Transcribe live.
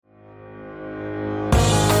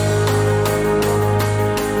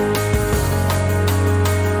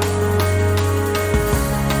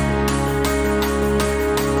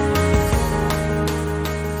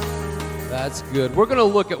good. We're going to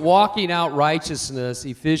look at walking out righteousness,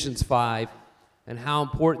 Ephesians 5, and how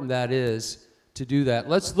important that is to do that.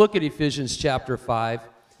 Let's look at Ephesians chapter 5,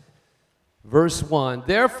 verse 1.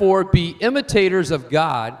 Therefore, be imitators of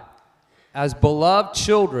God as beloved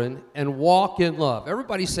children and walk in love.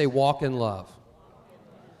 Everybody say walk in love.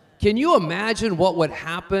 Can you imagine what would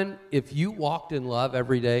happen if you walked in love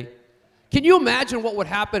every day? Can you imagine what would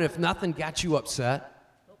happen if nothing got you upset?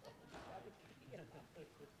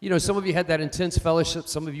 You know, some of you had that intense fellowship,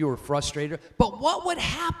 some of you were frustrated. But what would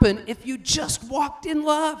happen if you just walked in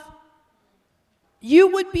love? You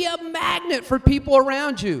would be a magnet for people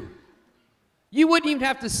around you. You wouldn't even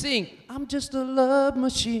have to sing, I'm just a love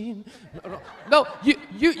machine. No,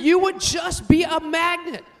 you would just be a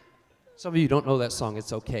magnet. Some of you don't know that song.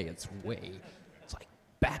 It's okay. It's like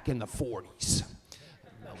back in the 40s.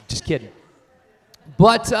 No, just kidding.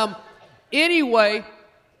 But anyway,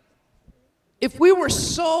 if we were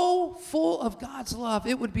so full of God's love,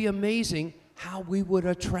 it would be amazing how we would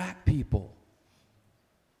attract people.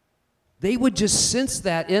 They would just sense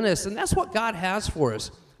that in us, and that's what God has for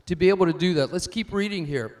us, to be able to do that. Let's keep reading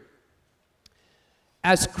here.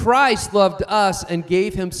 As Christ loved us and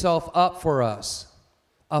gave himself up for us,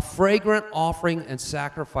 a fragrant offering and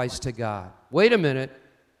sacrifice to God. Wait a minute.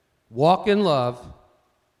 Walk in love.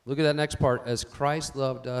 Look at that next part. As Christ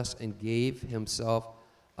loved us and gave himself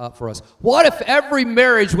up for us. What if every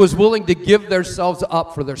marriage was willing to give themselves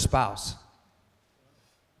up for their spouse?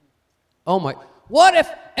 Oh my. What if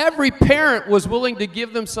every parent was willing to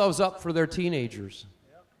give themselves up for their teenagers?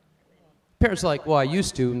 Parents are like, well, I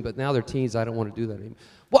used to, but now they're teens. I don't want to do that anymore.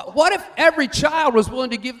 What if every child was willing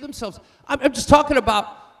to give themselves? I'm just talking about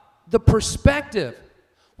the perspective.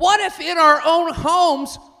 What if in our own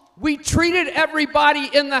homes we treated everybody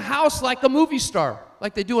in the house like a movie star,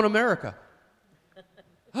 like they do in America?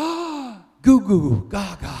 Goo goo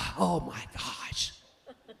gaga. Oh my gosh.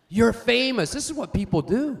 You're famous. This is what people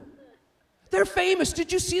do. They're famous.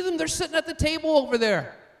 Did you see them? They're sitting at the table over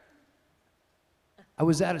there. I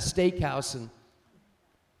was at a steakhouse, and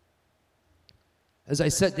as I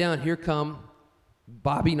sat down, here come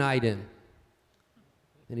Bobby Knight in.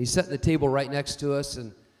 And he's sitting at the table right next to us,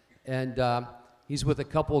 and he's with a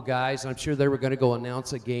couple of guys, and I'm sure they were going to go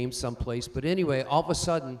announce a game someplace. But anyway, all of a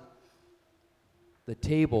sudden, the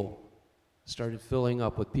table started filling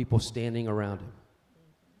up with people standing around him.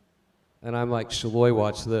 And I'm like, Shaloy,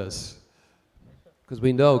 watch this. Because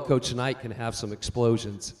we know Coach Knight can have some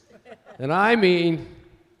explosions. And I mean,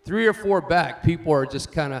 3 or 4 back, people are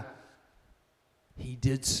just kind of, he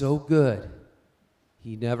did so good.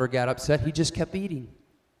 He never got upset. He just kept eating.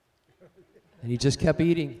 And he just kept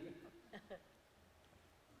eating.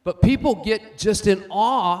 But people get just in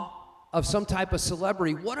awe of some type of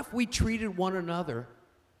celebrity. What if we treated one another?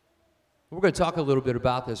 We're going to talk a little bit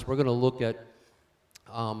about this. We're going to look at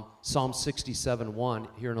Psalm 67:1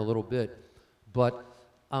 here in a little bit. But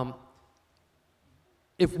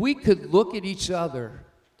if we could look at each other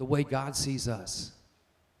the way God sees us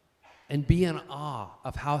and be in awe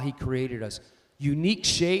of how he created us, unique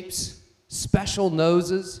shapes, special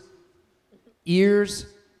noses, ears.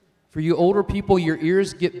 For you older people, your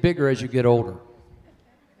ears get bigger as you get older.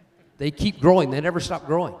 They keep growing. They never stop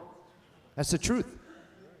growing. That's the truth.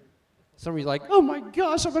 Some of you are like, oh my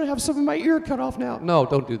gosh, I'm going to have some of my ear cut off now. No,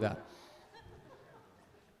 don't do that.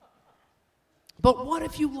 But what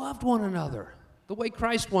if you loved one another the way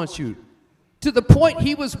Christ wants you? To the point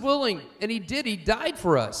he was willing, and he did. He died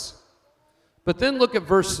for us. But then look at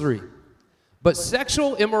verse 3. But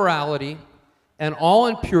sexual immorality and all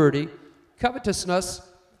impurity, covetousness,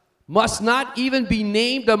 must not even be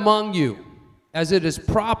named among you, as it is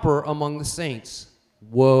proper among the saints.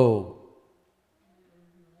 Whoa.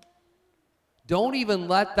 Don't even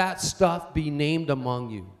let that stuff be named among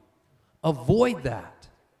you. Avoid that.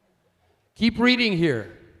 Keep reading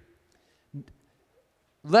here.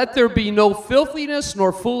 Let there be no filthiness,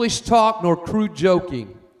 nor foolish talk, nor crude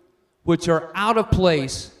joking, which are out of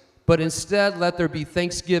place, but instead let there be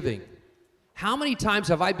thanksgiving. How many times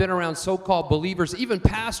have I been around so-called believers, even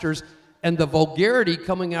pastors, and the vulgarity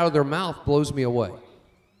coming out of their mouth blows me away?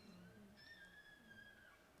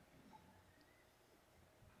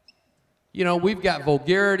 You know, we've got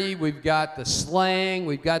vulgarity, we've got the slang,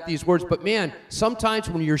 we've got these words, but man, sometimes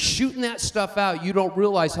when you're shooting that stuff out, you don't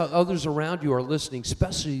realize how others around you are listening,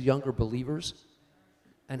 especially younger believers,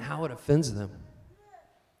 and how it offends them.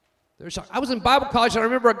 I was in Bible college, and I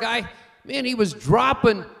remember a guy, man, he was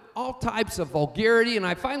dropping all types of vulgarity, and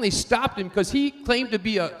I finally stopped him because he claimed to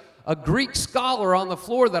be a Greek scholar on the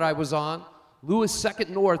floor that I was on, Lewis 2nd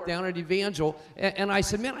North down at Evangel, and I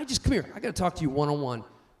said, man, come here, I got to talk to you one-on-one.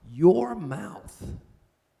 Your mouth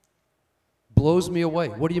blows me away.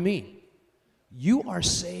 What do you mean? You are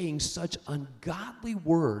saying such ungodly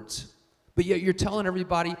words, but yet you're telling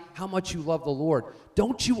everybody how much you love the Lord.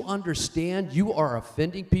 Don't you understand you are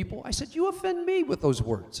offending people? I said, you offend me with those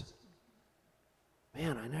words.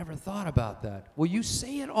 Man, I never thought about that. Well, you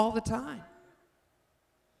say it all the time.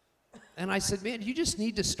 And I said, man, you just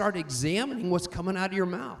need to start examining what's coming out of your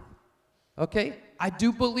mouth. Okay? I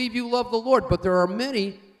do believe you love the Lord, but there are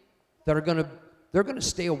many that are they're going to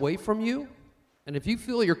stay away from you. And if you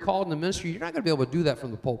feel you're called in the ministry, you're not going to be able to do that from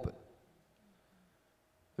the pulpit.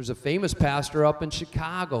 There's a famous pastor up in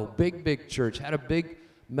Chicago, big church, had a big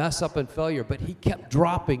mess up and failure, but he kept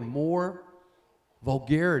dropping more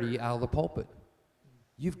vulgarity out of the pulpit.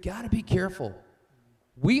 You've got to be careful.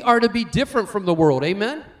 We are to be different from the world.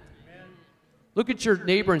 Amen? Amen. Look at your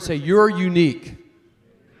neighbor and say, you're unique.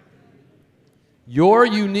 You're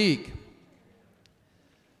unique.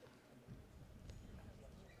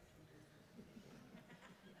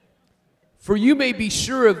 For you may be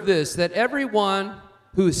sure of this, that everyone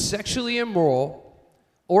who is sexually immoral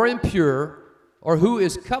or impure or who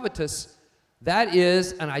is covetous, that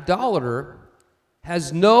is an idolater,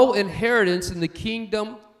 has no inheritance in the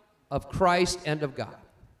kingdom of Christ and of God.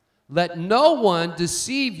 Let no one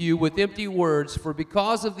deceive you with empty words, for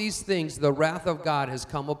because of these things the wrath of God has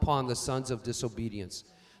come upon the sons of disobedience.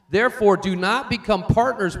 Therefore, do not become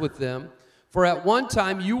partners with them, for at one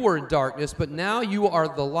time you were in darkness, but now you are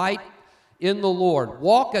the light in the Lord.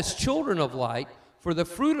 Walk as children of light, for the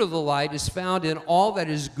fruit of the light is found in all that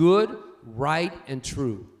is good, right, and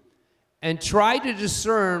true. And try to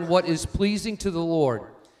discern what is pleasing to the Lord.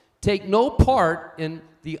 Take no part in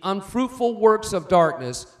the unfruitful works of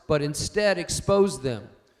darkness, but instead expose them.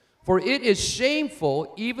 For it is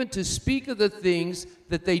shameful even to speak of the things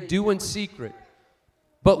that they do in secret.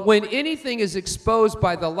 But when anything is exposed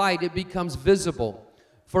by the light, it becomes visible.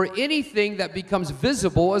 For anything that becomes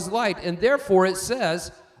visible is light. And therefore it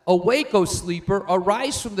says, awake, O sleeper,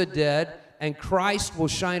 arise from the dead, and Christ will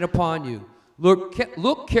shine upon you.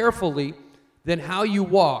 Look carefully then how you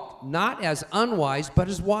walk, not as unwise, but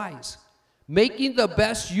as wise, making the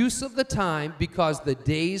best use of the time, because the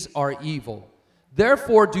days are evil.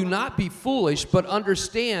 Therefore do not be foolish, but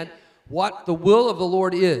understand what the will of the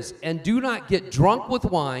Lord is. And do not get drunk with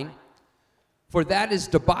wine, for that is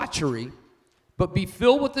debauchery, but be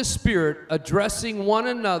filled with the Spirit, addressing one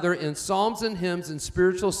another in psalms and hymns and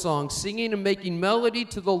spiritual songs, singing and making melody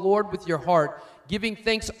to the Lord with your heart, giving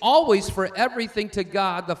thanks always for everything to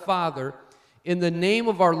God the Father, in the name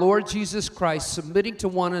of our Lord Jesus Christ, submitting to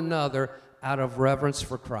one another out of reverence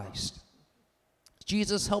for Christ.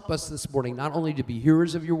 Jesus, help us this morning not only to be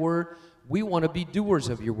hearers of your word, we want to be doers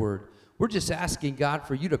of your word. We're just asking, God,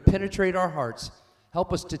 for you to penetrate our hearts.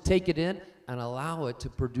 Help us to take it in and allow it to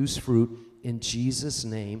produce fruit. In Jesus'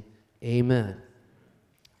 name, amen.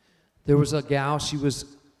 There was a gal, she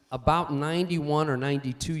was about 91 or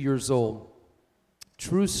 92 years old.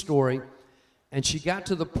 True story. And she got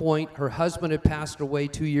to the point, her husband had passed away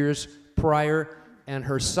 2 years prior, and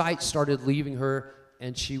her sight started leaving her,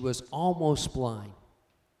 and she was almost blind.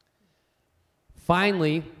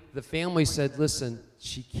 Finally, the family said, listen,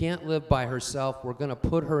 she can't live by herself. We're going to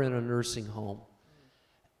put her in a nursing home.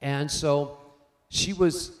 And so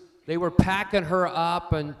they were packing her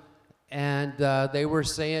up, and they were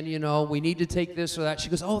saying, you know, we need to take this or that. She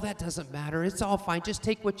goes, oh, that doesn't matter. It's all fine. Just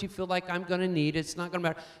take what you feel like I'm going to need. It's not going to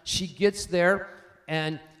matter. She gets there,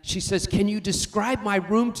 and she says, can you describe my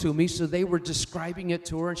room to me? So they were describing it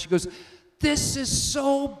to her, and she goes, this is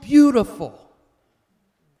so beautiful.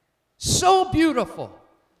 So beautiful.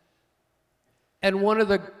 And one of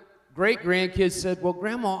the great-grandkids said, well,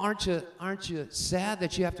 Grandma, aren't you sad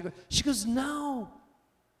that you have to go? She goes, no.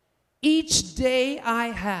 Each day I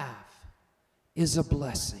have is a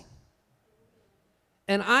blessing.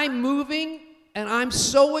 And I'm moving, and I'm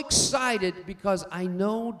so excited because I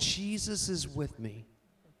know Jesus is with me.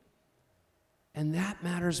 And that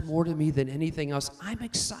matters more to me than anything else. I'm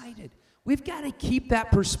excited. We've got to keep that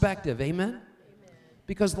perspective, amen? Amen?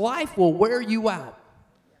 Because life will wear you out.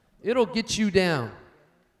 It'll get you down.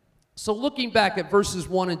 So looking back at verses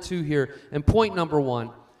 1 and 2 here, and point number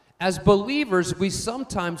 1, as believers, we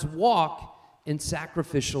sometimes walk in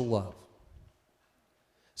sacrificial love.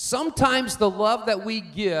 Sometimes the love that we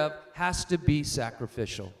give has to be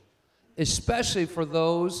sacrificial, especially for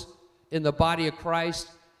those in the body of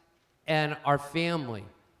Christ and our family.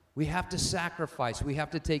 We have to sacrifice. We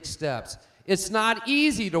have to take steps. It's not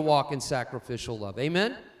easy to walk in sacrificial love.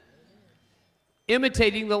 Amen?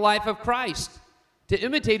 Imitating the life of Christ. To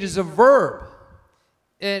imitate is a verb.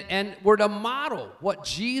 And we're to model what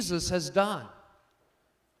Jesus has done.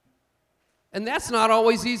 And that's not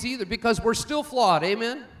always easy either because we're still flawed.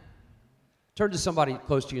 Amen? Turn to somebody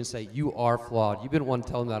close to you and say, you are flawed. You've been wanting to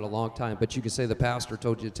tell them that a long time, but you can say the pastor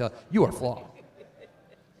told you to tell, you are flawed.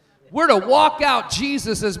 We're to walk out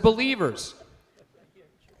Jesus as believers.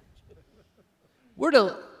 We're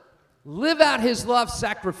to live out his love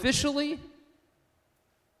sacrificially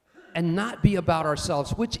and not be about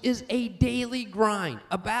ourselves, which is a daily grind,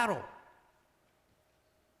 a battle.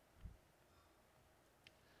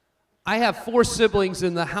 I have 4 siblings.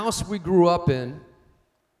 In the house we grew up in,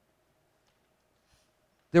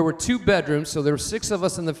 there were 2 bedrooms, so there were 6 of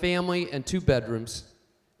us in the family and 2 bedrooms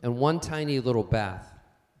and 1 tiny little bath.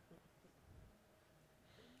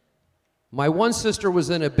 My one sister was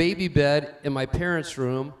in a baby bed in my parents'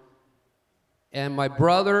 room, and my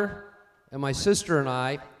brother and my sister and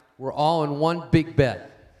I were all in one big bed.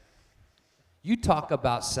 You talk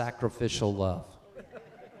about sacrificial love.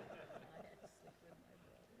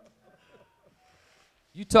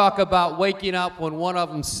 You talk about waking up when one of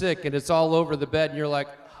them's sick and it's all over the bed and you're like,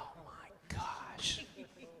 oh my gosh.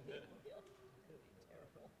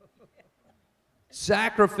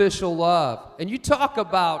 Sacrificial love. And you talk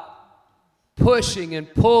about pushing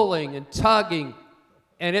and pulling and tugging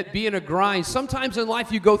and it being a grind. Sometimes in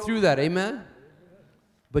life you go through that, amen?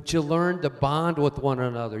 But you learn to bond with one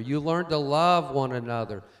another. You learn to love one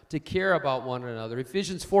another, to care about one another.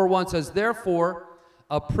 Ephesians 4:1 says, therefore,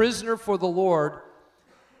 a prisoner for the Lord,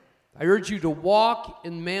 I urge you to walk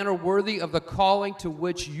in manner worthy of the calling to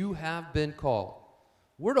which you have been called.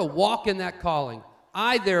 We're to walk in that calling.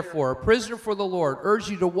 I, therefore, a prisoner for the Lord, urge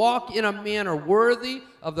you to walk in a manner worthy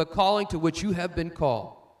of the calling to which you have been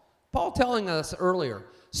called. Paul telling us earlier,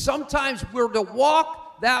 sometimes we're to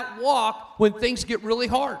walk that walk when things get really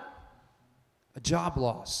hard. A job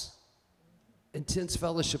loss, intense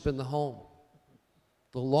fellowship in the home,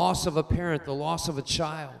 the loss of a parent, the loss of a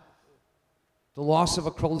child, the loss of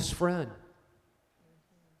a close friend.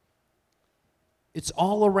 It's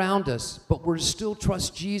all around us, but we're to still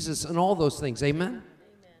trust Jesus and all those things. Amen? Amen.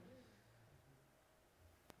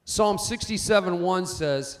 Psalm 67:1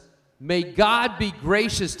 says, may God be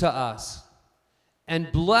gracious to us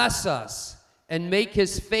and bless us and make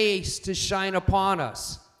his face to shine upon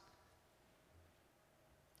us.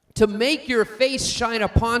 To make your face shine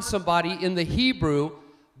upon somebody in the Hebrew,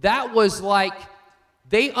 that was like,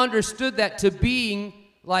 they understood that to being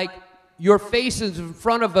like your face is in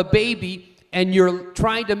front of a baby and you're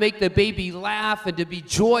trying to make the baby laugh and to be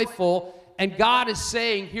joyful. And God is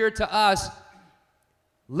saying here to us,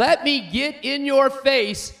 let me get in your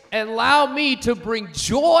face and allow me to bring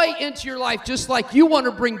joy into your life, just like you want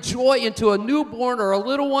to bring joy into a newborn or a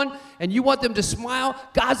little one and you want them to smile.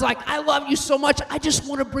 God's like, I love you so much, I just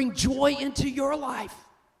want to bring joy into your life.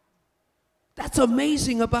 That's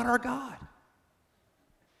amazing about our God.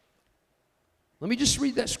 Let me just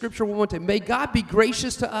read that scripture one more time. May God be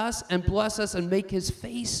gracious to us and bless us and make his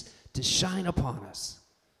face to shine upon us.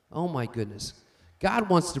 Oh my goodness. God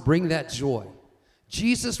wants to bring that joy.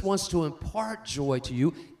 Jesus wants to impart joy to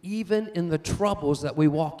you even in the troubles that we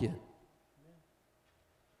walk in.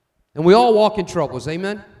 And we all walk in troubles,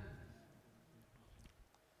 amen?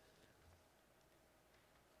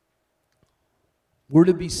 We're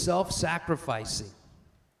to be self-sacrificing.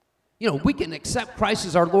 You know, we can accept Christ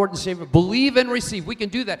as our Lord and Savior, believe and receive. We can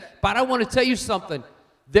do that. But I want to tell you something.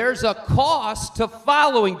 There's a cost to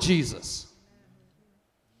following Jesus.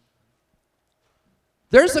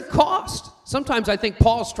 There's a cost. Sometimes I think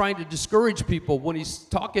Paul's trying to discourage people when he's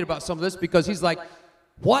talking about some of this because he's like,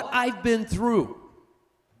 what I've been through.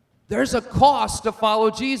 There's a cost to follow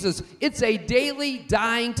Jesus. It's a daily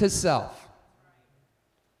dying to self.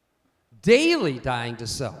 Daily dying to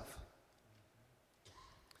self.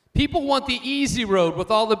 People want the easy road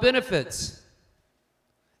with all the benefits.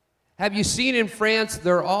 Have you seen in France,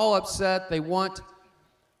 they're all upset. They want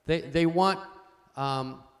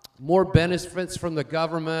more benefits from the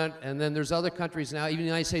government. And then there's other countries now, even the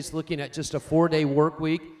United States, looking at just a 4-day work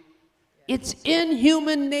week. It's in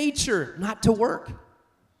human nature not to work.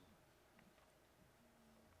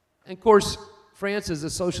 And of course, France is a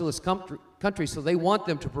socialist country, so they want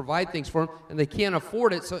them to provide things for them, and they can't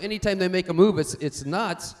afford it, so anytime they make a move, it's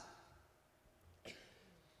nuts.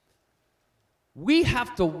 We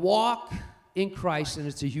have to walk in Christ, and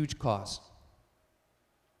it's a huge cost.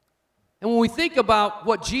 And when we think about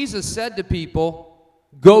what Jesus said to people,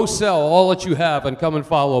 go sell all that you have and come and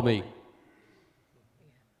follow me.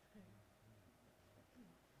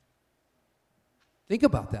 Think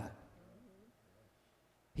about that.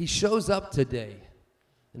 He shows up today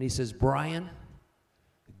and he says, Brian,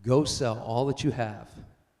 go sell all that you have.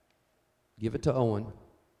 Give it to Owen.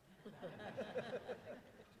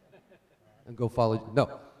 and go follow.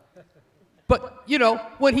 No. But, you know,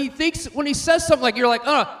 when he says something like, you're like,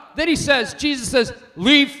 then Jesus says,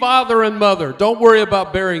 leave father and mother. Don't worry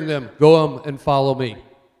about burying them. Go and follow me.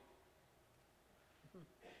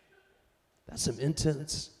 That's some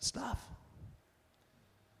intense stuff.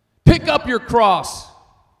 Pick up your cross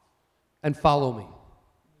and follow me.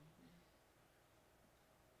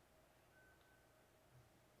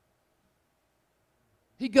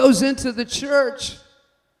 He goes into the church.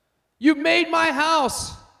 You made my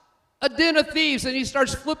house a den of thieves, and he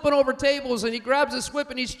starts flipping over tables, and he grabs his whip,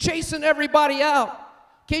 and he's chasing everybody out.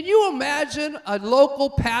 Can you imagine a local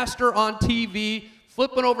pastor on TV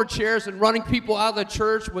flipping over chairs and running people out of the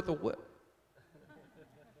church with a whip?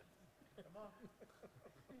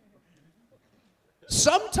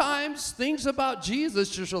 Sometimes things about Jesus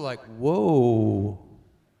just are like, whoa.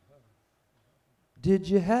 Did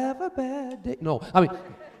you have a bad day? No, I mean,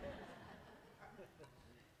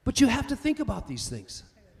 but you have to think about these things.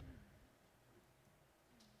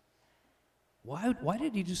 Why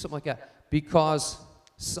did he do something like that? Because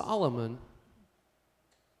Solomon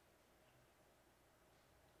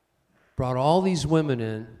brought all these women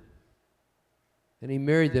in, and he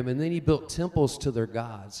married them, and then he built temples to their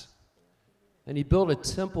gods. And he built a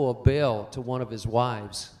temple of Baal to one of his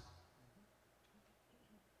wives.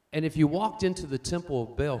 And if you walked into the temple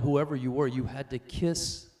of Baal, whoever you were, you had to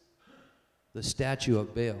kiss the statue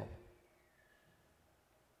of Baal.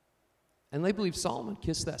 And they believe Solomon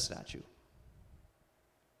kissed that statue.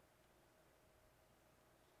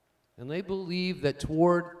 And they believe that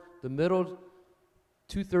toward the middle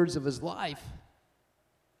 2/3 of his life,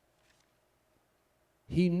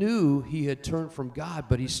 he knew he had turned from God,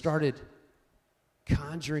 but he started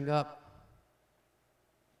conjuring up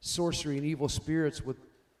sorcery and evil spirits with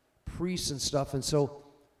priests and stuff. And so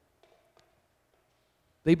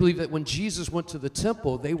they believe that when Jesus went to the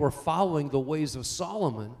temple, they were following the ways of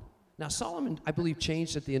Solomon. Now, Solomon, I believe,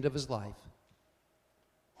 changed at the end of his life.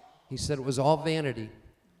 He said it was all vanity.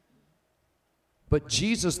 But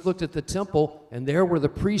Jesus looked at the temple, and there were the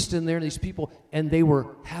priests in there, these people, and they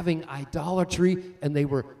were having idolatry, and they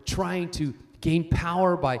were trying to gain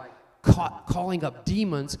power by calling up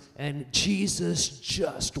demons, and Jesus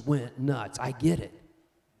just went nuts. I get it.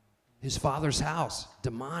 His father's house,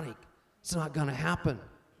 demonic. It's not going to happen.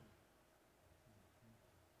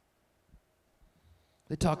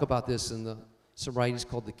 They talk about this in some writings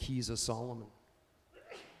called the Keys of Solomon.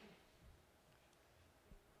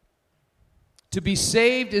 To be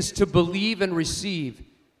saved is to believe and receive.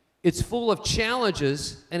 It's full of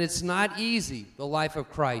challenges, and it's not easy, the life of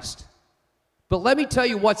Christ. But let me tell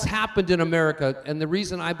you what's happened in America, and the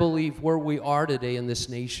reason I believe where we are today in this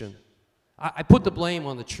nation. I put the blame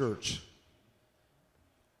on the church.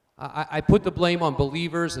 I put the blame on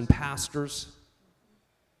believers and pastors.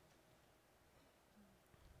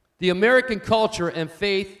 The American Culture and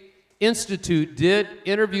Faith Institute did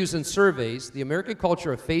interviews and surveys, the American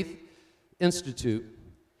Culture and Faith Institute,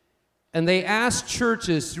 and they asked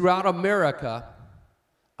churches throughout America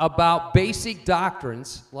about basic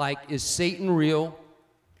doctrines like, is Satan real?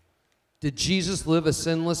 Did Jesus live a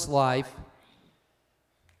sinless life?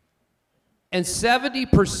 And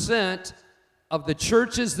 70% of the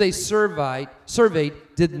churches they surveyed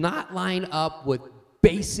did not line up with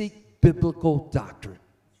basic biblical doctrine.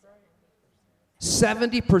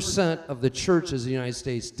 70% of the churches in the United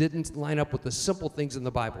States didn't line up with the simple things in the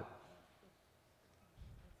Bible.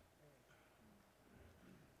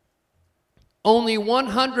 Only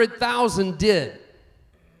 100,000 did.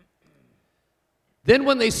 Then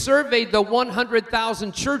when they surveyed the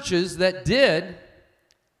 100,000 churches that did,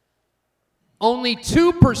 only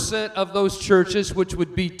 2% of those churches, which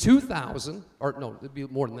would be 2,000, or no, it'd be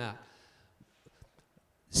more than that,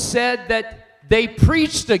 said that they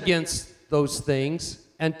preached against those things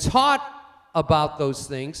and taught about those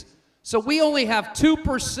things. So we only have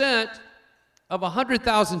 2% of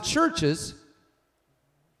 100,000 churches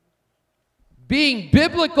being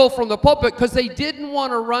biblical from the pulpit because they didn't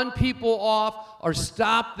want to run people off or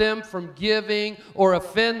stop them from giving or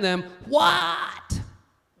offend them. What?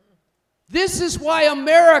 This is why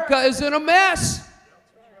America is in a mess.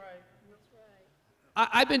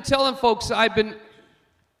 I've been telling folks, I've been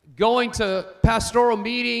going to pastoral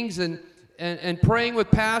meetings and praying with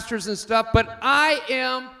pastors and stuff, but I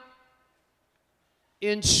am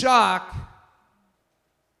in shock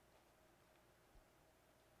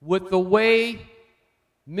with the way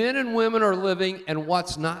men and women are living and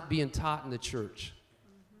what's not being taught in the church.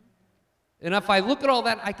 And if I look at all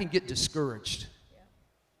that, I can get discouraged.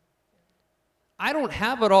 I don't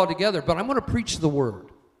have it all together, but I'm going to preach the word.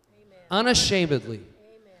 Amen. Unashamedly. Amen.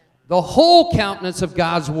 The whole countenance of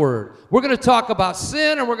God's word. We're going to talk about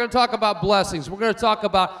sin, and we're going to talk about blessings. We're going to talk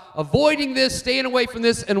about avoiding this, staying away from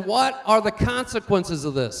this, and what are the consequences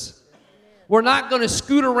of this. We're not going to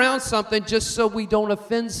scoot around something just so we don't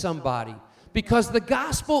offend somebody, because the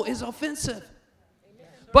gospel is offensive.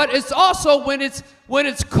 But it's also when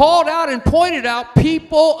it's called out and pointed out,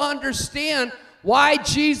 people understand why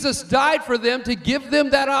Jesus died for them, to give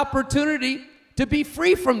them that opportunity to be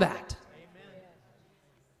free from that.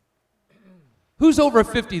 Who's over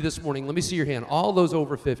 50 this morning? Let me see your hand. All those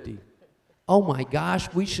over 50. Oh my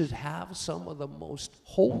gosh, we should have some of the most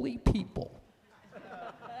holy people.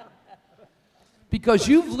 Because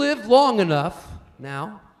you've lived long enough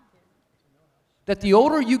now that the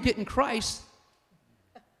older you get in Christ,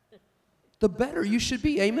 the better you should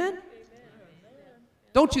be. Amen?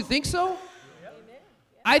 Don't you think so?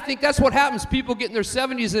 I think that's what happens. People get in their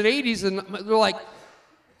 70s and 80s and they're like,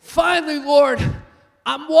 finally, Lord,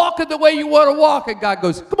 I'm walking the way you want to walk. And God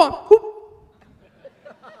goes, come on. Whoop.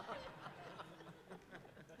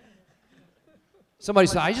 Somebody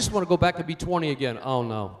said, I just want to go back and be 20 again. Oh,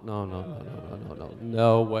 no.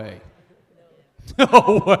 No way.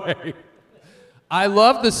 No way. I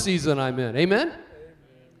love the season I'm in. Amen?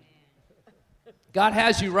 God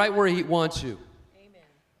has you right where he wants you.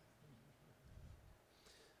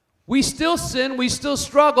 We still sin, we still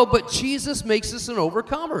struggle, but Jesus makes us an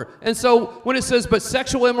overcomer. And so when it says, but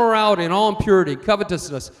sexual immorality and all impurity,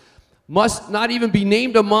 covetousness must not even be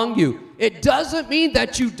named among you, it doesn't mean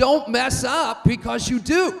that you don't mess up, because you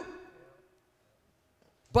do.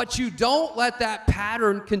 But you don't let that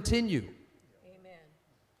pattern continue. Amen.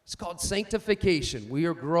 It's called sanctification. We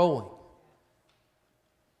are growing.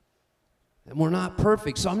 And we're not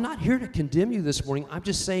perfect. So I'm not here to condemn you this morning. I'm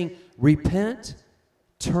just saying, repent,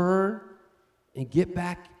 turn, and get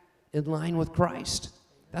back in line with Christ.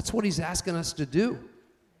 That's what he's asking us to do.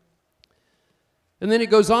 And then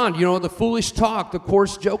it goes on, the foolish talk, the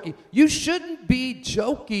coarse joking. You shouldn't be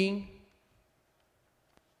joking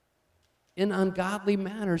in ungodly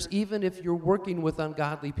manners, even if you're working with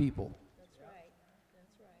ungodly people. That's right.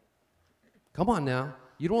 Come on now.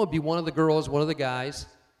 You don't want to be one of the girls, one of the guys.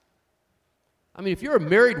 I mean, if you're a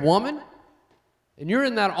married woman and you're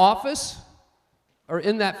in that office or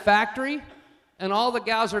in that factory, and all the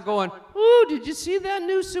gals are going, ooh, did you see that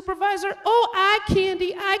new supervisor? Oh, eye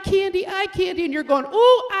candy, eye candy, eye candy. And you're going,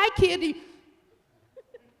 ooh, eye candy.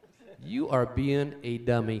 You are being a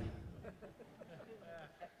dummy.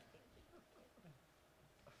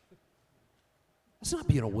 That's not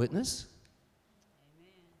being a witness.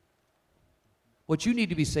 What you need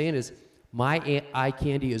to be saying is, my eye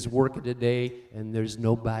candy is working today, and there's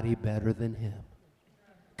nobody better than him.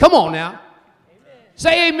 Come on now.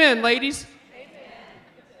 Say amen, ladies. Amen.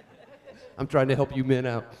 I'm trying to help you men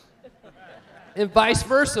out. And vice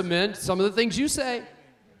versa, men. Some of the things you say.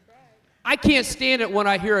 I can't stand it when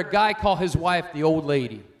I hear a guy call his wife the old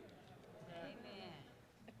lady. Amen.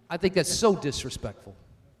 I think that's so disrespectful.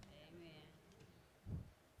 Amen.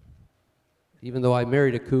 Even though I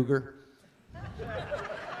married a cougar.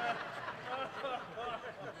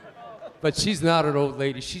 But she's not an old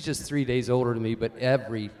lady. She's just 3 days older than me, but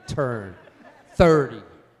every turn. 30,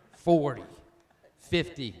 40,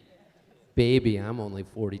 50. Baby, I'm only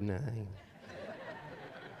 49.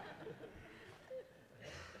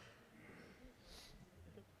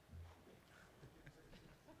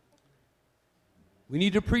 We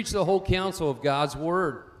need to preach the whole counsel of God's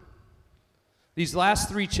word. These last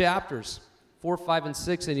 3 chapters, 4, 5, and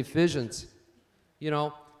 6 in Ephesians,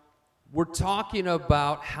 we're talking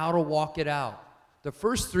about how to walk it out. The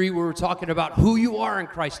first 3, we were talking about who you are in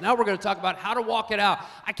Christ. Now we're going to talk about how to walk it out.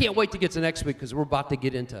 I can't wait to get to next week, because we're about to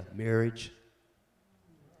get into marriage,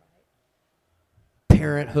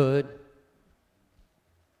 parenthood.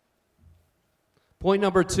 Point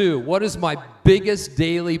number 2, what is my biggest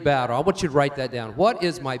daily battle? I want you to write that down. What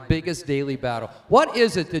is my biggest daily battle? What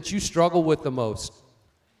is it that you struggle with the most?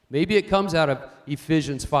 Maybe it comes out of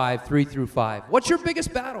Ephesians 5, 3 through 5. What's your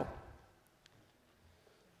biggest battle?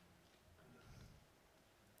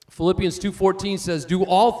 Philippians 2:14 says, do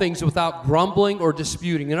all things without grumbling or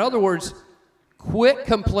disputing. In other words, quit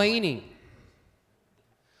complaining.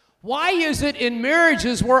 Why is it in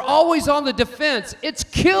marriages we're always on the defense? It's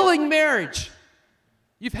killing marriage.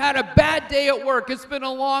 You've had a bad day at work. It's been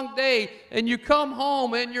a long day. And you come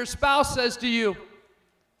home and your spouse says to you, are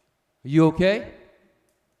you okay?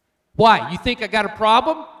 Why? You think I got a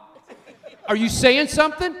problem? Are you saying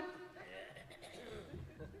something?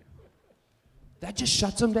 That just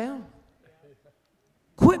shuts them down.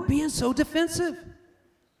 Quit being so defensive.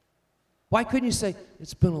 Why couldn't you say,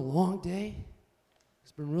 it's been a long day.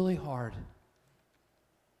 It's been really hard.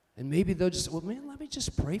 And maybe they'll just, well, man, let me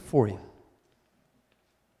just pray for you.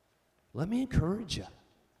 Let me encourage you.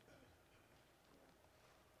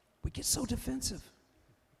 We get so defensive.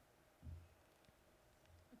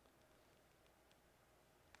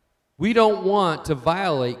 We don't want to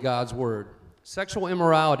violate God's word. Sexual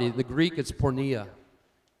immorality, in the Greek it's porneia.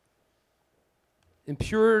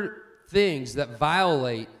 Impure things that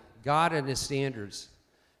violate God and his standards.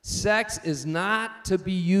 Sex is not to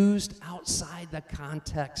be used outside the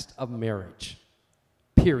context of marriage.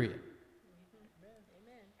 Period.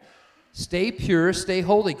 Amen. Stay pure, stay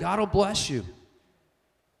holy. God will bless you.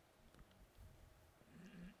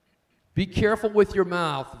 Be careful with your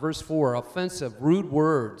mouth, verse 4, offensive, rude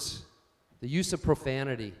words, the use of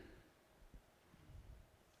profanity.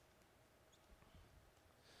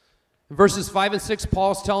 In verses 5 and 6,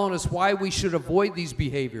 Paul's telling us why we should avoid these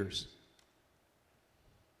behaviors.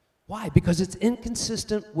 Why? Because it's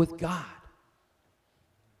inconsistent with God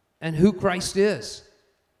and who Christ is.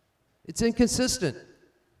 It's inconsistent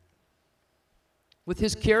with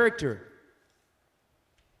his character.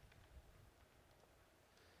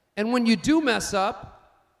 And when you do mess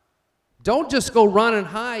up, don't just go run and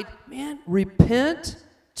hide. Man, repent,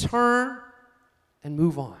 turn, and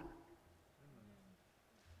move on.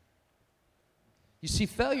 You see,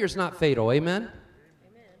 failure's not fatal, amen?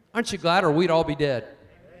 Amen. Aren't you glad, or we'd all be dead?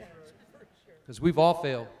 Because we've all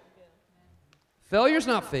failed. Failure's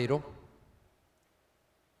not fatal.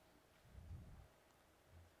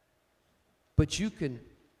 But you can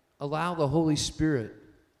allow the Holy Spirit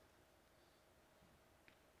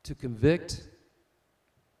to convict.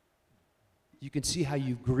 You can see how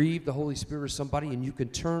you've grieved the Holy Spirit or somebody, and you can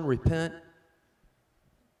turn, repent,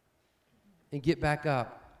 and get back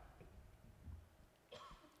up.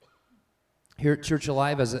 Here at Church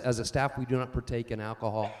Alive, as a staff, we do not partake in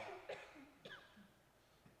alcohol.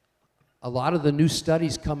 A lot of the new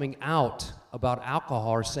studies coming out about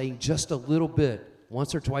alcohol are saying just a little bit,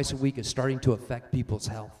 once or twice a week, is starting to affect people's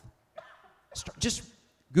health. Just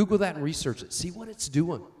Google that and research it. See what it's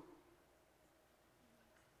doing.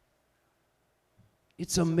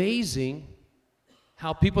 It's amazing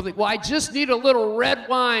how people think, well, I just need a little red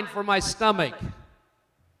wine for my stomach.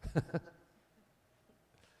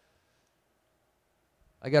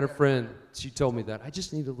 I got a friend, she told me that. I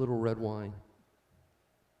just need a little red wine.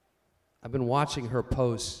 I've been watching her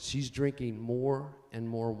posts. She's drinking more and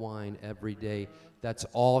more wine every day. That's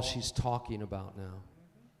all she's talking about now.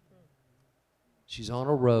 She's on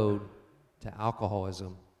a road to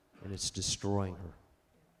alcoholism, and it's destroying her.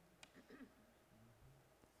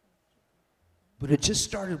 But it just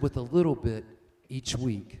started with a little bit each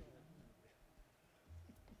week.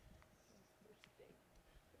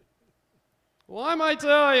 Well, I'm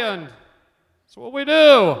Italian. That's what we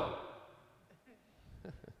do.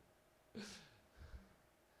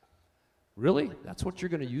 Really? That's what you're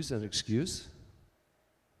going to use as an excuse?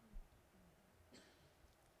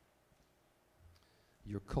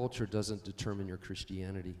 Your culture doesn't determine your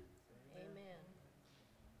Christianity. Amen.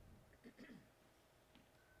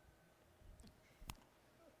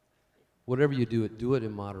 Whatever you do it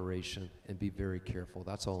in moderation and be very careful.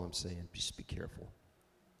 That's all I'm saying. Just be careful.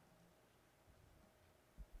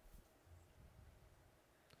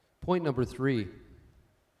 Point number 3.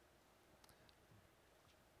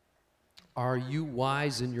 Are you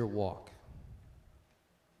wise in your walk?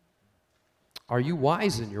 Are you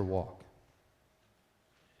wise in your walk?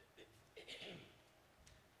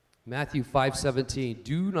 Matthew 5:17,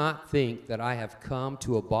 do not think that I have come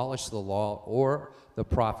to abolish the law or the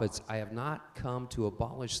prophets. I have not come to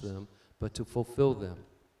abolish them, but to fulfill them.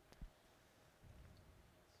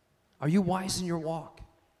 Are you wise in your walk?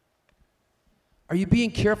 Are you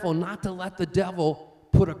being careful not to let the devil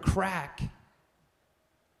put a crack,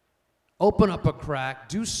 open up a crack,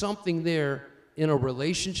 do something there in a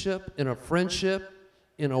relationship, in a friendship,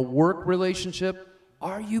 in a work relationship?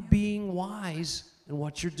 Are you being wise in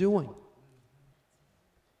what you're doing?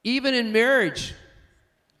 Even in marriage,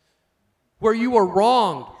 where you are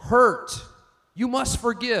wronged, hurt, you must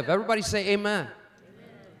forgive. Everybody say amen.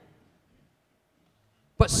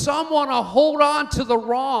 But some want to hold on to the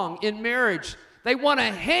wrong in marriage. They want to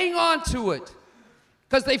hang on to it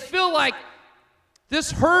because they feel like this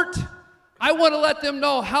hurt, I want to let them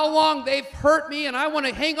know how long they've hurt me, and I want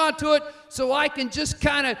to hang on to it so I can just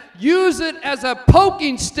kind of use it as a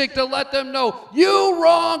poking stick to let them know, you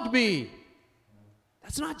wronged me.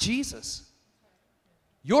 That's not Jesus.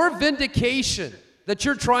 Your vindication that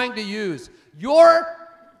you're trying to use, your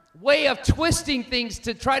way of twisting things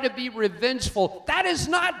to try to be revengeful, that is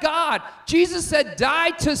not God. Jesus said, die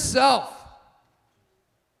to self.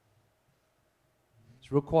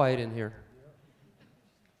 It's real quiet in here.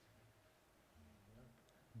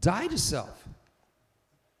 Die to self.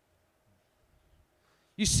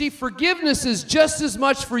 You see, forgiveness is just as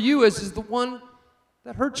much for you as is the one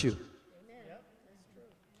that hurt you.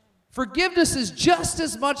 Forgiveness is just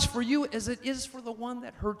as much for you as it is for the one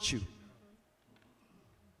that hurt you.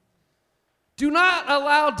 Do not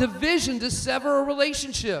allow division to sever a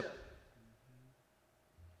relationship.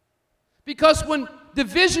 Because when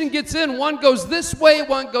division gets in, one goes this way,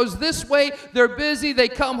 one goes this way, they're busy, they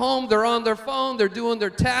come home, they're on their phone, they're doing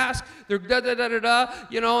their task, they're da-da-da-da-da,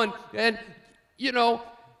 and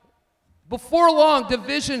before long,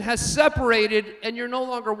 division has separated, and you're no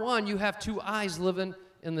longer one. You have two eyes living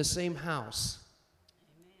in the same house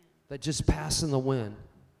that just pass in the wind.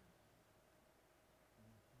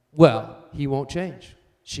 Well, he won't change.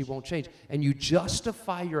 She won't change. And you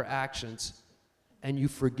justify your actions, and you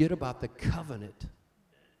forget about the covenant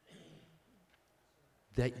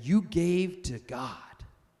that you gave to God.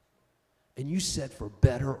 And you said for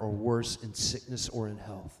better or worse in sickness or in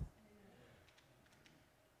health.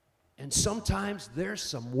 And sometimes there's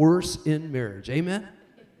some worse in marriage. Amen?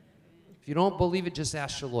 If you don't believe it, just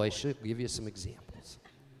ask Shaloi. She'll give you some examples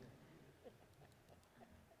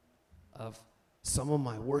of some of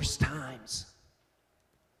my worst times.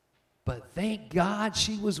 But thank God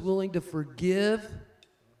she was willing to forgive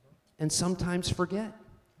and sometimes forget.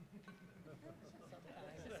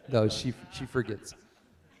 No, she forgets.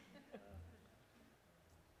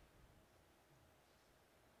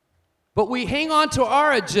 But we hang on to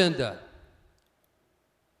our agenda,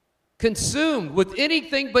 consumed with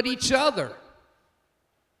anything but each other.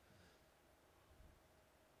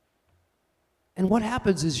 And what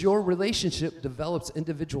happens is your relationship develops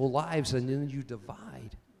individual lives, and then you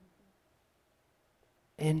divide.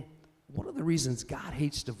 And one of the reasons God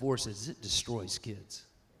hates divorce is it destroys kids.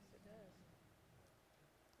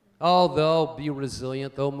 Oh, they'll be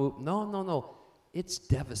resilient, they'll move. No. It's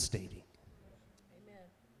devastating.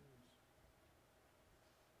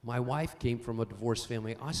 My wife came from a divorced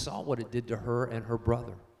family. I saw what it did to her and her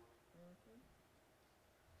brother.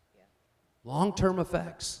 Long-term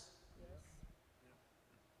effects.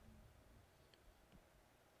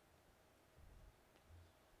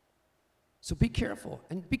 So be careful.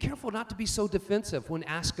 And be careful not to be so defensive when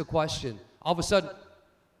asked a question. All of a sudden,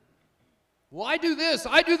 well, I do this,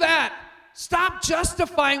 I do that. Stop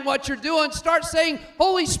justifying what you're doing. Start saying,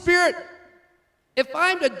 Holy Spirit, if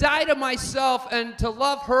I'm to die to myself and to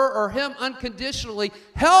love her or him unconditionally,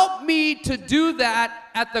 help me to do that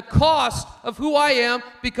at the cost of who I am,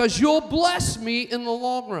 because you'll bless me in the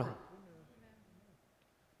long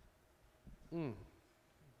run.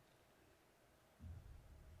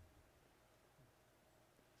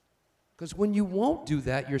 Because when you won't do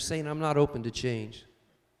that, you're saying, I'm not open to change.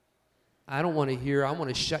 I don't want to hear, I want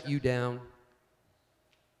to shut you down.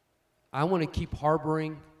 I want to keep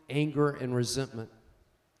harboring anger and resentment.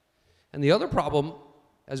 And the other problem,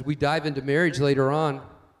 as we dive into marriage later on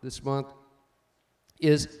this month,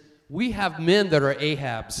 is we have men that are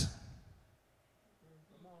Ahabs.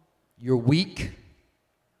 You're weak.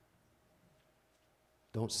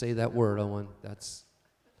 Don't say that word, Owen. That's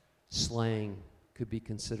slang. Could be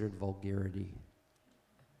considered vulgarity.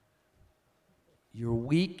 You're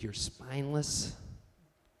weak. You're spineless.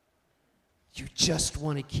 You just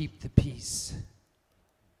want to keep the peace.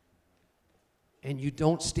 And you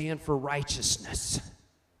don't stand for righteousness.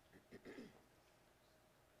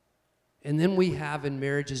 And then we have in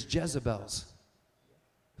marriages Jezebels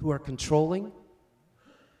who are controlling,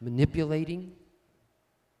 manipulating.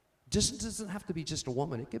 Just doesn't have to be just a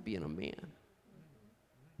woman. It could be in a man.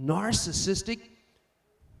 Narcissistic.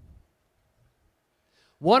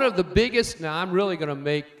 One of the biggest, now I'm really going to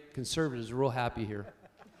make conservatives real happy here.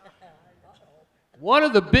 One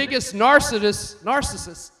of the biggest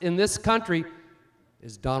narcissists in this country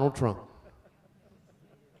is Donald Trump.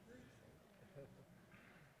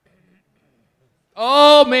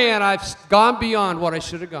 Oh, man, I've gone beyond what I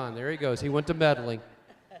should have gone. There he goes. He went to meddling.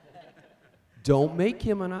 Don't make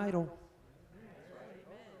him an idol.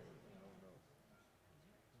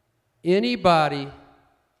 Anybody,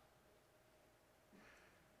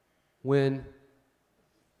 when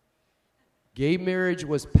gay marriage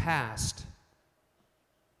was passed,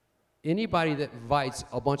 anybody that invites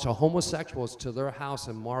a bunch of homosexuals to their house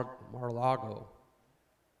in Mar-a-Lago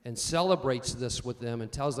and celebrates this with them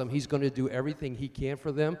and tells them he's going to do everything he can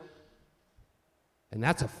for them, and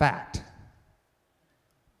that's a fact.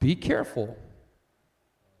 Be careful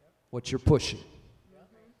what you're pushing.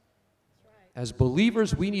 As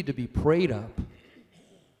believers, we need to be prayed up.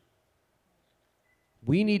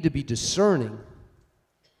 We need to be discerning.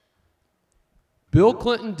 Bill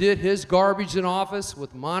Clinton did his garbage in office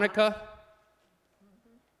with Monica.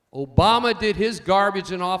 Obama did his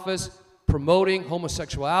garbage in office promoting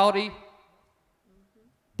homosexuality.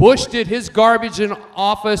 Bush did his garbage in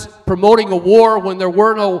office promoting a war when there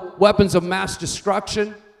were no weapons of mass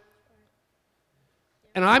destruction.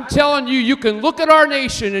 And I'm telling you, you can look at our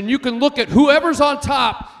nation and you can look at whoever's on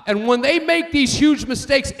top, and when they make these huge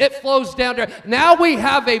mistakes, it flows down there. Now we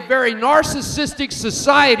have a very narcissistic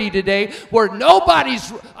society today where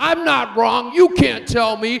I'm not wrong, you can't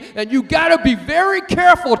tell me, and you got to be very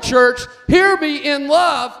careful, church. Hear me in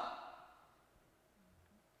love.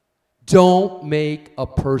 Don't make a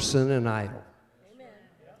person an idol.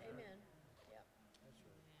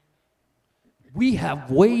 We have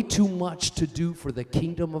way too much to do for the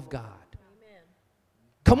kingdom of God. Amen.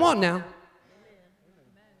 Come on now. Amen.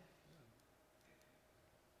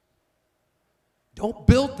 Don't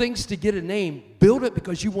build things to get a name. Build it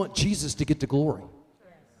because you want Jesus to get the glory.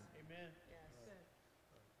 Amen.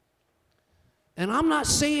 And I'm not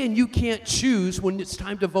saying you can't choose when it's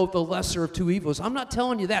time to vote the lesser of two evils. I'm not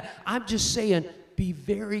telling you that. I'm just saying be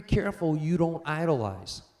very careful you don't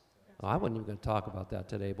idolize. Oh, I wasn't even going to talk about that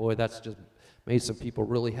today. Boy, that's just made some people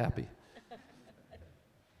really happy.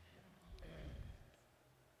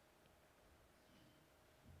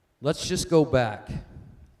 Let's just go back.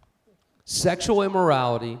 Sexual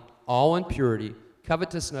immorality, all impurity,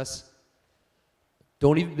 covetousness,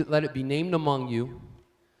 don't even let it be named among you.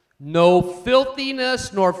 No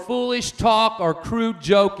filthiness, nor foolish talk, or crude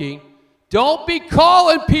joking. Don't be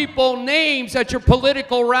calling people names at your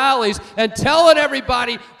political rallies and telling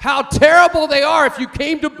everybody how terrible they are if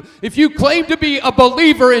you claim to be a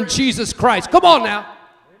believer in Jesus Christ. Come on now. Amen.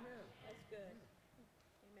 That's good.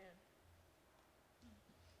 Amen.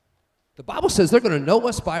 The Bible says they're going to know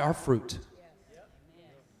us by our fruit. Yes.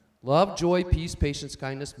 Love, joy, peace, patience,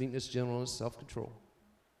 kindness, meekness, gentleness, self-control.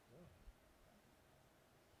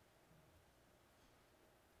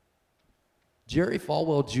 Jerry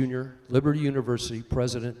Falwell Jr., Liberty University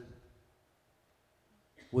president,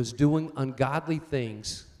 was doing ungodly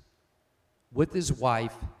things with his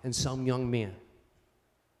wife and some young man.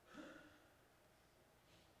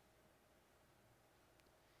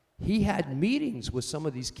 He had meetings with some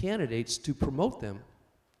of these candidates to promote them,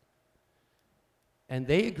 and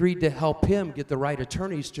they agreed to help him get the right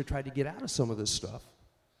attorneys to try to get out of some of this stuff.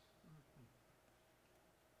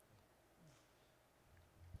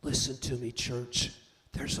 Listen to me, church.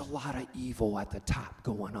 There's a lot of evil at the top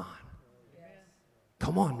going on.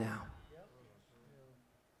 Come on now.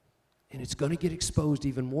 And it's going to get exposed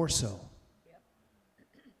even more so.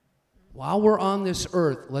 While we're on this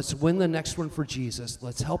earth, let's win the next one for Jesus.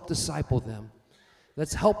 Let's help disciple them.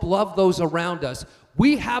 Let's help love those around us.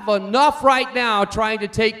 We have enough right now trying to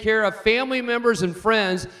take care of family members and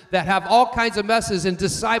friends that have all kinds of messes and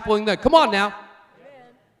discipling them. Come on now.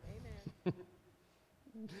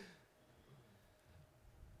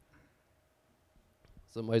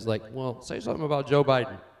 Somebody's like, well, say something about Joe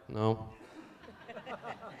Biden. No.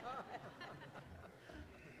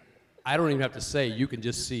 I don't even have to say, you can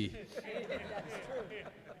just see. That's true.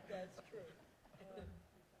 That's true.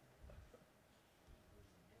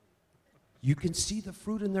 You can see the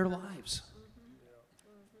fruit in their lives.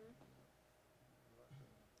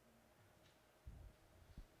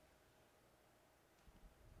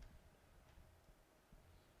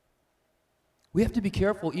 We have to be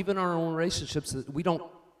careful, even in our own relationships, that we don't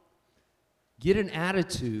get an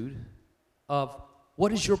attitude of,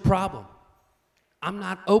 what is your problem? I'm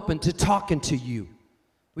not open to talking to you.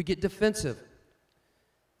 We get defensive.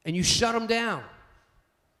 And you shut them down.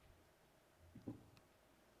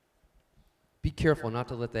 Be careful not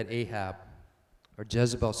to let that Ahab or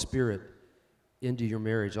Jezebel spirit into your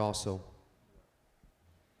marriage also.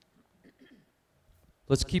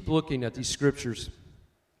 Let's keep looking at these scriptures.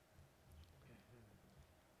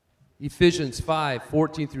 Ephesians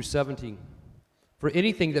 5:14 through 17. For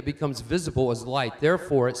anything that becomes visible is light.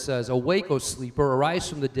 Therefore, it says, awake, O sleeper, arise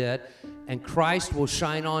from the dead, and Christ will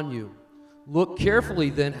shine on you. Look carefully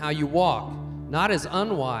then how you walk, not as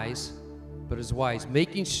unwise, but as wise,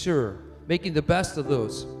 making the best of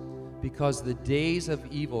those, because of the days are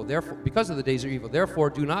evil. Therefore,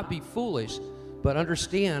 do not be foolish, but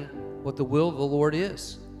understand what the will of the Lord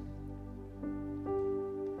is.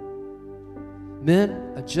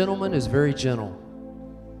 Men, a gentleman is very gentle.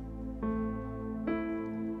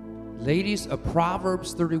 Ladies, a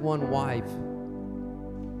Proverbs 31 wife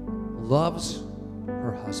loves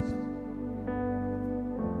her husband.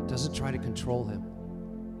 Doesn't try to control him.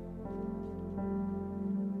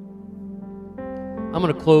 I'm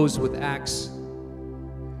going to close with Acts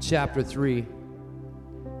chapter 3.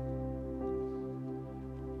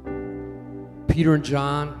 Peter and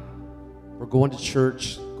John We're going to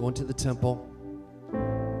church, going to the temple.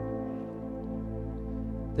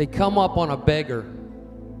 They come up on a beggar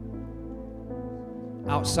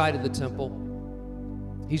outside of the temple.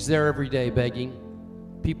 He's there every day begging.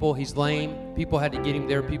 People, he's lame. People had to get him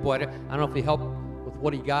there. People had to, I don't know if he helped with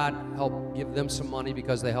what he got, help give them some money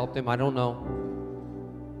because they helped him. I don't know.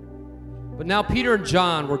 But now Peter and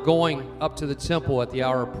John were going up to the temple at the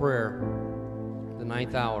hour of prayer, the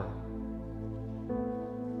 9th hour.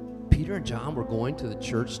 Peter and John were going to the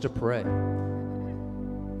church to pray.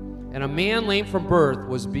 And a man lame from birth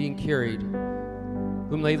was being carried,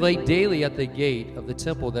 whom they laid daily at the gate of the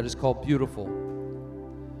temple that is called Beautiful,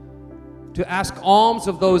 to ask alms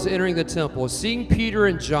of those entering the temple. Seeing Peter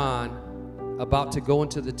and John about to go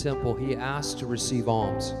into the temple, he asked to receive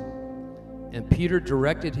alms. And Peter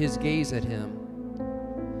directed his gaze at him,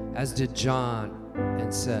 as did John,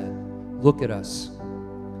 and said, "Look at us."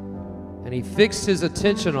 And he fixed his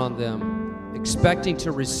attention on them, expecting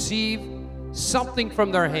to receive something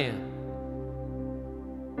from their hand.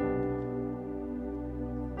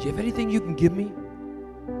 Do you have anything you can give me?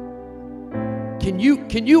 Can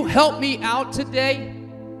you help me out today?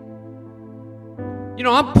 You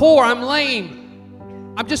know, I'm poor, I'm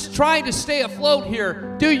lame. I'm just trying to stay afloat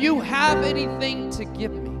here. Do you have anything to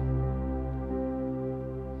give me?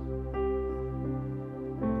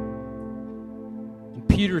 And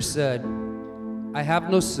Peter said, "I have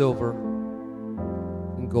no silver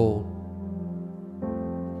and gold,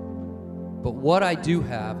 but what I do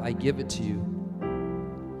have, I give it to you.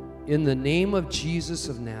 In the name of Jesus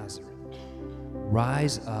of Nazareth,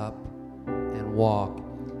 rise up and walk."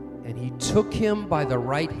 And he took him by the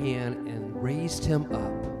right hand and raised him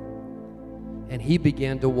up. And he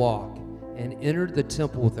began to walk and entered the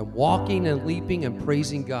temple with him, walking and leaping and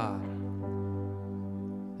praising God.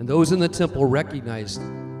 And those in the temple recognized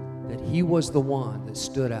that he was the one that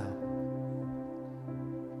stood out.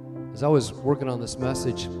 As I was working on this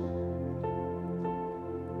message,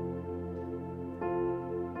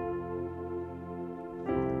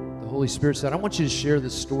 the Holy Spirit said, "I want you to share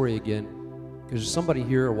this story again, because there's somebody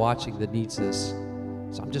here watching that needs this."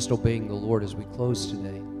 So I'm just obeying the Lord as we close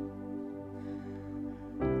today.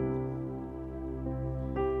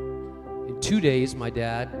 In 2 days, my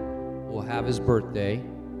dad will have his birthday.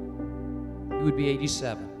 He would be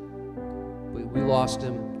 87. We lost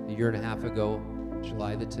him a year and a half ago,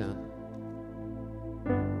 July the 10th.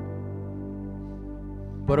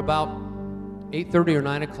 But about 8:30 or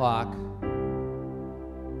 9 o'clock,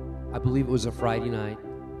 I believe it was a Friday night,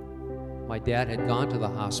 my dad had gone to the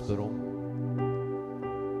hospital.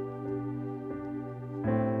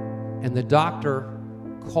 And the doctor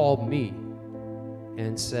called me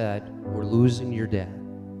and said, "We're losing your dad.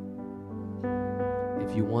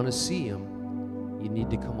 If you want to see him, you need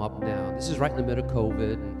to come up now." This is right in the middle of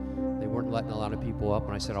COVID, and they weren't letting a lot of people up,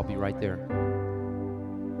 and I said, "I'll be right there."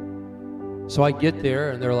 So I get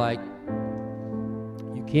there, and they're like,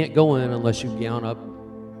 "You can't go in unless you gown up,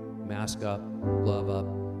 mask up, glove up."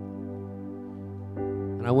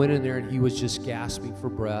 And I went in there, and he was just gasping for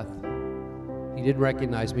breath. He didn't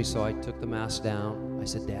recognize me, so I took the mask down. I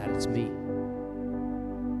said, "Dad, it's me."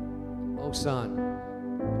 "Oh, son,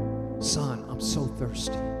 I'm so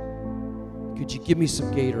thirsty. Could you give me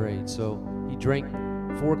some Gatorade?" So he drank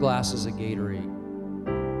 4 glasses of Gatorade.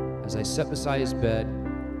 As I sat beside his bed,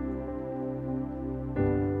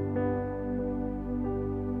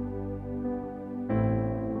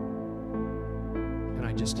 and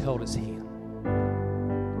I just held his hand.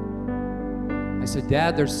 I said,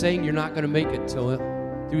 "Dad, they're saying you're not going to make it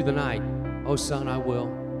through the night." "Oh, son, I will."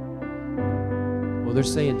 "Well, they're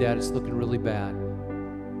saying, Dad, it's looking really bad.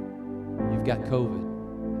 You've got COVID.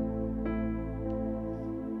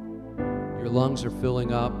 Your lungs are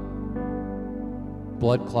filling up,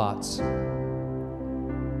 blood clots."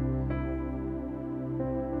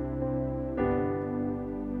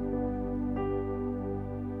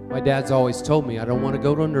 My dad's always told me, "I don't want to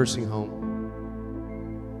go to a nursing home.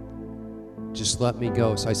 Just let me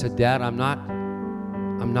go." So I said, "Dad, I'm not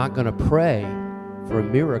going to pray for a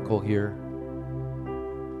miracle here.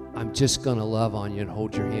 I'm just going to love on you and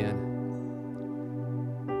hold your hand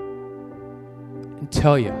and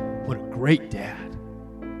tell you what a great dad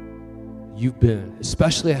you've been,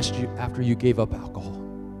 especially after you gave up alcohol.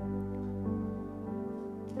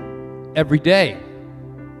 Every day,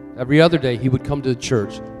 every other day, he would come to the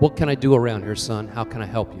church. 'What can I do around here, son? How can I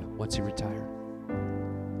help you?' Once he retired.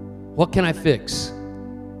 'What can I fix?'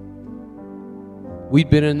 We'd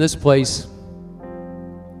been in this place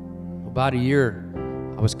about a year.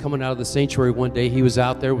 I was coming out of the sanctuary one day. He was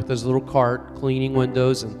out there with his little cart, cleaning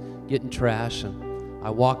windows and getting trash. And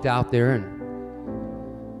I walked out there, and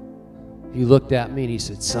He looked at me and he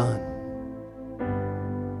said, son,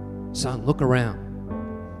 look around.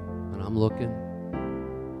 And I'm looking.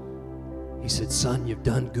 He said, son, you've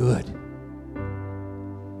done good.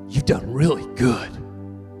 You've done really good.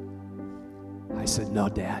 I said, no,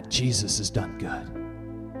 Dad, Jesus has done good.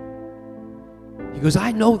 He goes,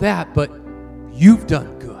 I know that, but you've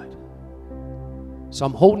done good. So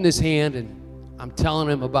I'm holding his hand and I'm telling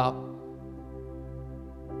him about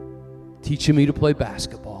teaching me to play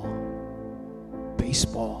basketball,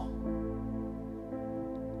 baseball,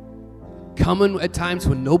 coming at times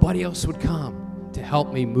when nobody else would come to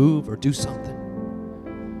help me move or do something.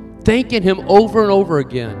 Thanking him over and over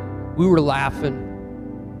again. We were laughing.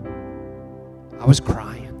 I was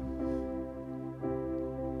crying.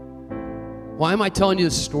 Why am I telling you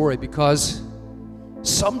this story? Because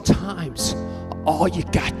sometimes all you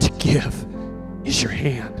got to give is your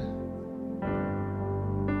hand.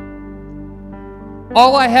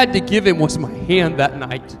 All I had to give him was my hand that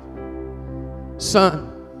night. Son,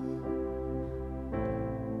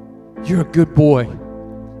 you're a good boy.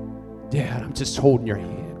 Dad, I'm just holding your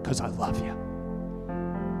hand because I love you.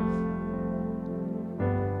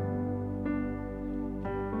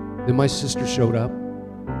 Then my sister showed up.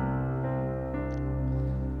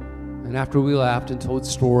 And after we laughed and told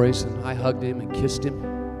stories, and I hugged him and kissed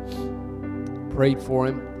him, prayed for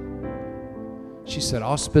him, she said,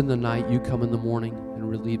 I'll spend the night, you come in the morning and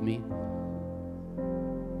relieve me.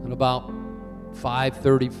 And about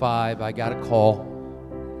 5:35, I got a call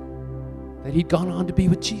that he'd gone on to be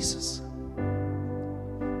with Jesus.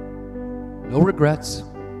 No regrets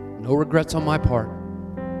on my part,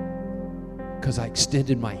 because I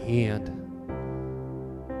extended my hand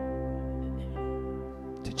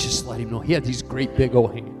to just let him know. He had these great big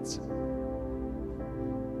old hands.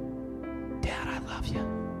 Dad, I love you.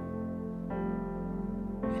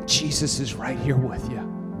 And Jesus is right here with you.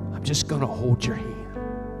 I'm just going to hold your hand.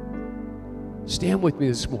 Stand with me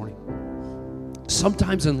this morning.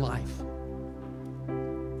 Sometimes in life,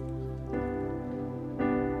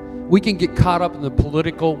 we can get caught up in the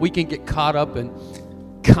political, we can get caught up in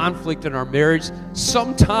conflict in our marriage.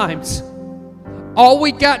 Sometimes all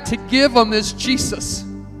we got to give them is Jesus.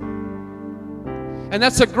 And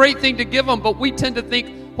that's a great thing to give them, but we tend to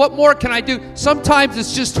think, what more can I do? Sometimes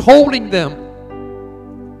it's just holding them,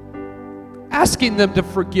 asking them to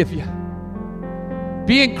forgive you,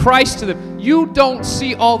 being Christ to them. You don't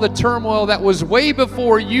see all the turmoil that was way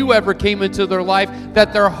before you ever came into their life,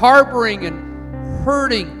 that they're harboring and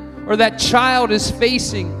hurting, or that child is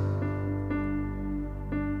facing.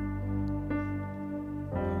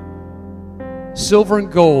 Silver and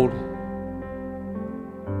gold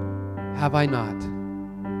have I not,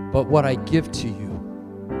 but what I give to you,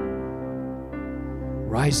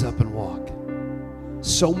 rise up and walk.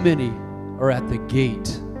 So many are at the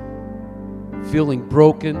gate, feeling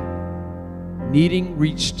broken, needing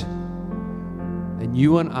reached, and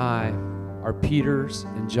you and I are Peter's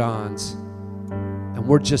and John's, and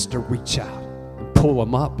we're just to reach out and pull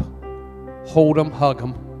them up, hold them, hug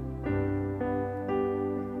them,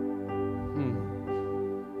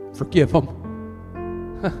 forgive them.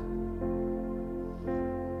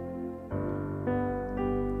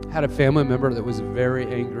 Had a family member that was very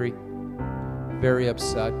angry, very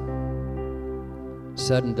upset,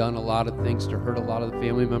 said and done a lot of things to hurt a lot of the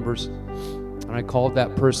family members. And I called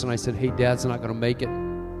that person. I said, hey, Dad's not going to make it.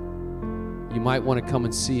 You might want to come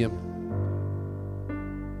and see him.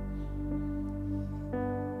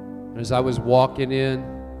 And as I was walking in,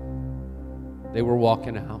 they were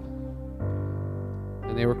walking out.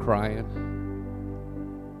 And they were crying.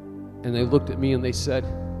 And they looked at me and they said,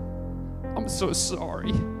 I'm so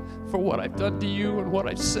sorry for what I've done to you and what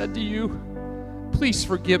I've said to you. Please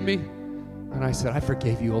forgive me. And I said, I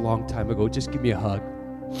forgave you a long time ago. Just give me a hug.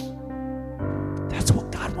 That's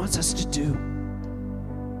what God wants us to do.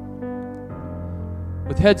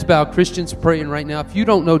 With heads bowed, Christians praying right now, if you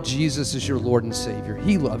don't know Jesus as your Lord and Savior,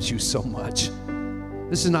 He loves you so much.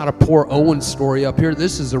 This is not a poor Owen story up here.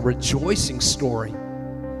 This is a rejoicing story.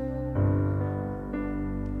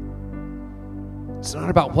 It's not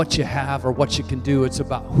about what you have or what you can do. It's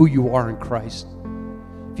about who you are in Christ.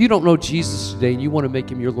 If you don't know Jesus today and you want to make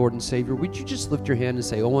Him your Lord and Savior, would you just lift your hand and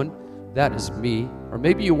say, Owen, that is me. Or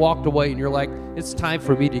maybe you walked away and you're like, it's time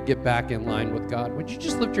for me to get back in line with God. Would you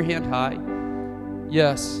just lift your hand high?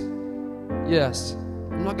 Yes. Yes.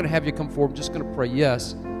 I'm not going to have you come forward. I'm just going to pray.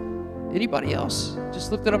 Yes. Anybody else?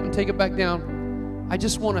 Just lift it up and take it back down. I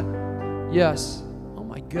just want to, yes. Oh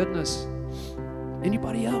my goodness.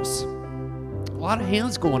 Anybody else? A lot of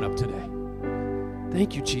hands going up today.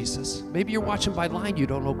 Thank you, Jesus. Maybe you're watching by line, you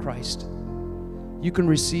don't know Christ. You can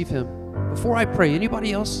receive Him. Before I pray,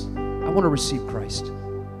 anybody else? I want to receive Christ.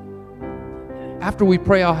 After we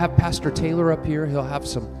pray, I'll have Pastor Taylor up here. He'll have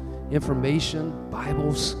some information,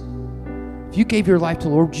 Bibles. If you gave your life to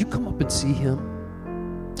the Lord, would you come up and see him?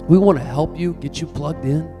 We want to help you, get you plugged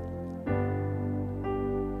in.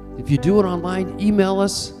 If you do it online, email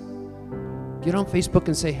us. Get on Facebook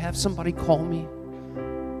and say, have somebody call me.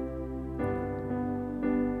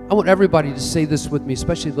 I want everybody to say this with me,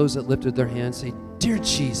 especially those that lifted their hands. Say, dear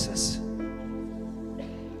Jesus,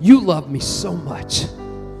 you love me so much.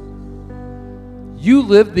 You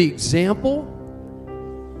lived the example,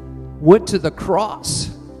 went to the cross,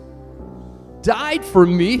 died for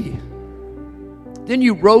me. Then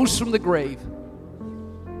you rose from the grave.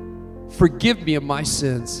 Forgive me of my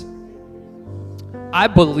sins. I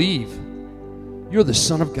believe you're the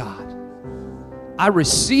Son of God. I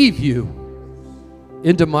receive you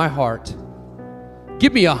into my heart.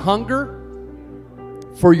 Give me a hunger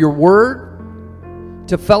for your word,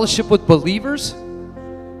 to fellowship with believers,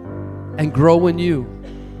 and grow in you.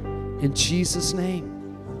 In Jesus' name.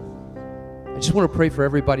 I just want to pray for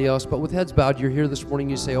everybody else, but with heads bowed, you're here this morning,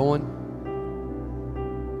 you say, Owen,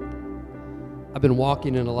 I've been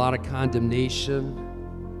walking in a lot of condemnation,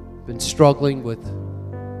 been struggling with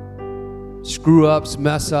screw-ups,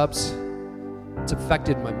 mess-ups. It's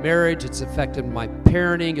affected my marriage, it's affected my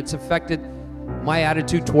parenting, it's affected my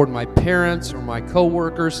attitude toward my parents or my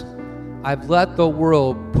coworkers. I've let the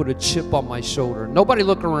world put a chip on my shoulder. Nobody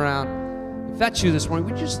looking around. If that's you this morning,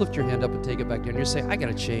 would you just lift your hand up and take it back down? You say, I got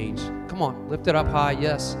to change. Come on, lift it up high.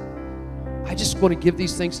 Yes. I just want to give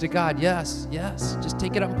these things to God. Yes, yes. Just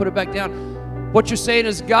take it up and put it back down. What you're saying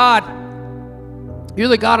is, God, you're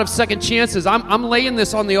the God of second chances. I'm laying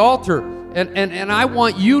this on the altar, and I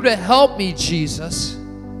want you to help me, Jesus,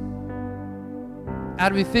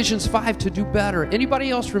 out of Ephesians 5 to do better.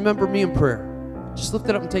 Anybody else remember me in prayer? Just lift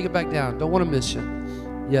it up and take it back down. Don't want to miss you.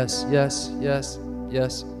 Yes, yes, yes,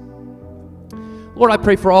 yes. Lord, I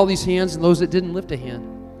pray for all these hands and those that didn't lift a hand.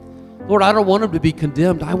 Lord, I don't want them to be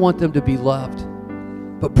condemned. I want them to be loved.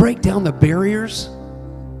 But break down the barriers.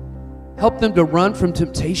 Help them to run from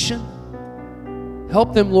temptation.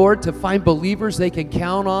 Help them, Lord, to find believers they can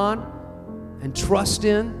count on and trust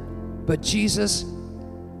in. But Jesus,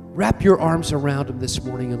 wrap your arms around them this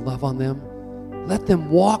morning and love on them. Let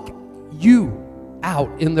them walk you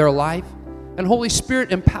out in their life. And Holy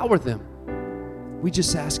Spirit, empower them. We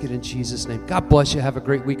just ask it in Jesus' name. God bless you. Have a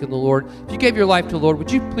great week in the Lord. If you gave your life to the Lord,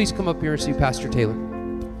 would you please come up here and see Pastor Taylor?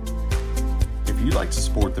 If you'd like to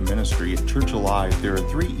support the ministry at Church Alive, there are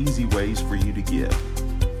 3 easy ways for you to give.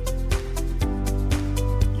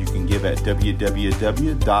 You can give at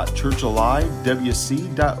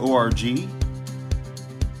www.churchalivewc.org.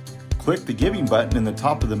 Click the giving button in the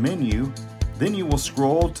top of the menu, then you will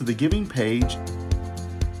scroll to the giving page,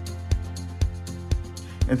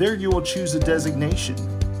 and there you will choose a designation.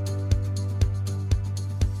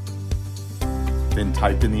 Then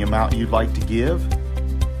type in the amount you'd like to give.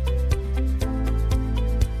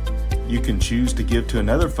 You can choose to give to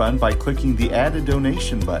another fund by clicking the Add a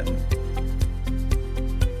Donation button.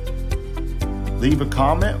 Leave a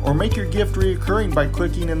comment or make your gift recurring by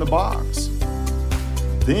clicking in the box.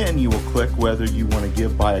 Then you will click whether you want to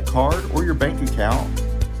give by a card or your bank account.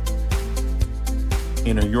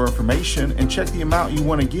 Enter your information and check the amount you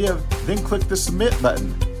want to give, then click the Submit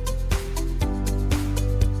button.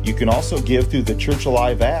 You can also give through the Church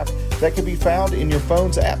Alive app that can be found in your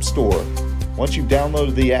phone's app store. Once you've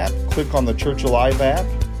downloaded the app, click on the Church Alive app,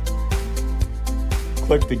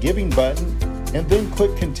 click the Giving button, and then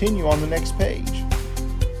click Continue on the next page.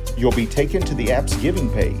 You'll be taken to the app's giving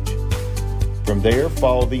page. From there,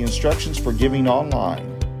 follow the instructions for giving online.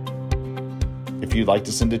 If you'd like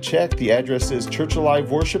to send a check, the address is Church Alive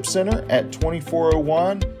Worship Center at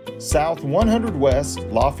 2401 South 100 West,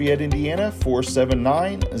 Lafayette, Indiana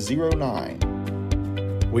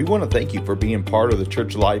 47909. We want to thank you for being part of the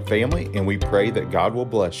Church Alive family, and we pray that God will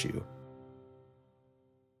bless you.